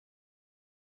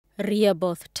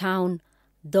Rehoboth town,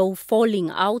 though falling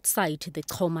outside the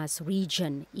Khomas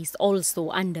region, is also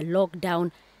under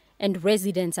lockdown, and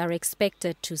residents are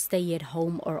expected to stay at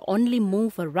home or only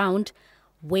move around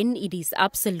when it is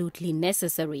absolutely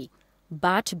necessary.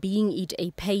 But being it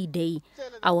a payday,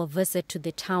 our visit to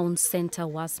the town centre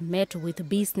was met with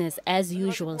business as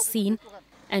usual scene,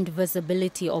 and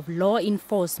visibility of law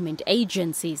enforcement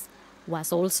agencies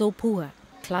was also poor.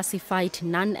 Classified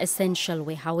non-essential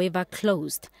were however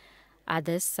closed.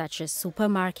 Others, such as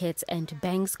supermarkets and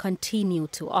banks, continue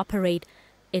to operate,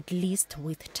 at least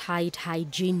with tight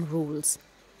hygiene rules.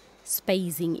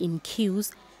 Spacing in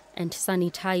queues and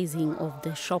sanitizing of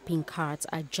the shopping carts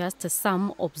are just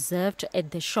some observed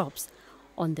at the shops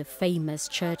on the famous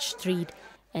Church Street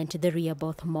and the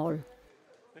Rehoboth Mall.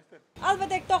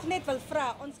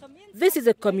 This is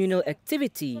a communal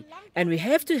activity, and we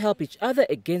have to help each other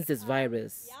against this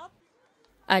virus.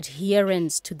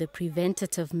 Adherence to the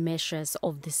preventative measures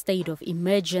of the state of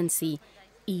emergency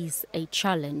is a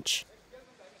challenge.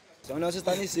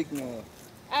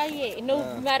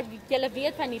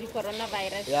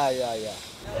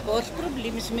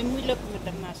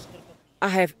 I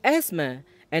have asthma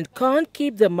and can't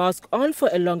keep the mask on for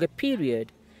a longer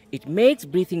period. It makes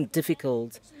breathing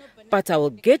difficult, but I will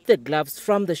get the gloves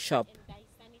from the shop.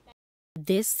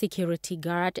 This security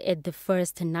guard at the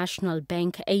First National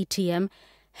Bank ATM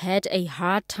had a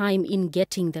hard time in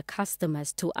getting the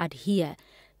customers to adhere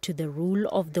to the rule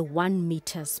of the 1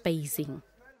 meter spacing.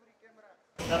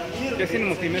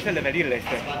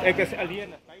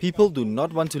 People do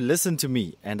not want to listen to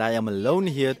me, and I am alone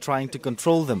here trying to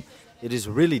control them. It is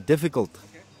really difficult.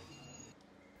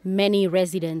 Many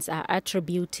residents are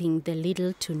attributing the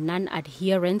little to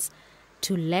non-adherence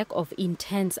to lack of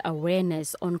intense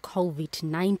awareness on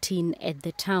COVID-19 at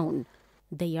the town.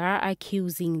 They are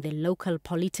accusing the local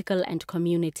political and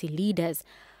community leaders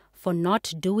for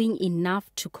not doing enough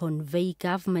to convey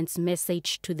government's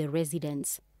message to the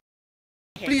residents.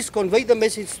 Please convey the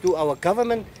message to our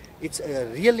government. It's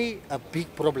really a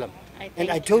big problem. And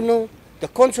I don't know the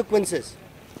consequences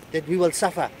that we will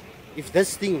suffer if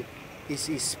this thing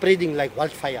is spreading like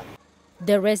wildfire.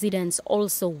 The residents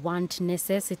also want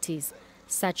necessities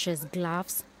such as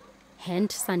gloves, hand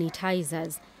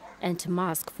sanitizers and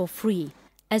masks for free,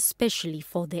 especially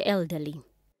for the elderly.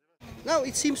 Now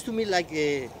it seems to me like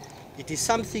it is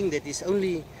something that is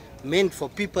only meant for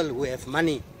people who have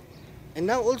money. And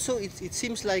now also it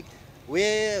seems like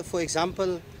where, for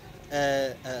example,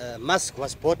 a mask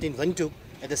was bought in Windhoek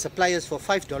at the suppliers for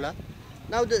 $5,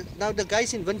 now the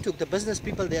guys in Windhoek, the business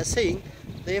people, they are saying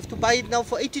they have to buy it now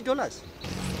for $80.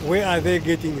 Where are they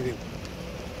getting them?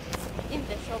 In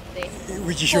the shop there.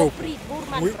 Which shop? Free,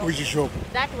 Which shop?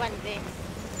 that one there.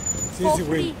 Since For when?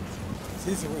 free.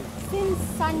 Since when? Since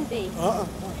Sunday.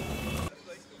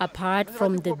 Apart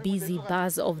from the busy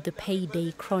buzz of the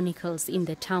payday chronicles in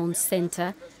the town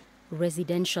centre,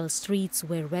 residential streets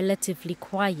were relatively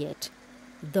quiet.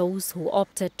 Those who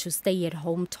opted to stay at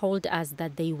home told us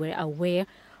that they were aware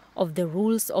of the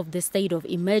rules of the state of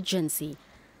emergency,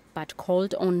 but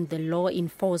called on the law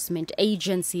enforcement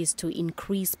agencies to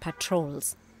increase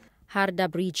patrols.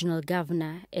 Hardap Regional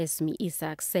Governor Esme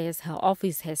Isaac says her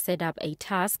office has set up a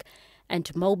task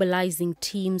and mobilizing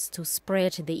teams to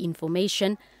spread the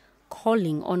information,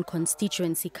 calling on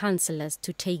constituency councillors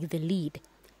to take the lead.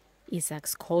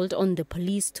 Isaacs called on the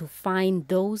police to find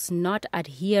those not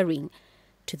adhering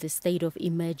to the state of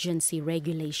emergency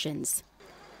regulations.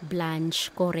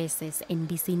 Blanche Koreses,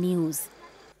 NBC News,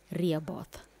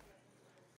 Rehoboth.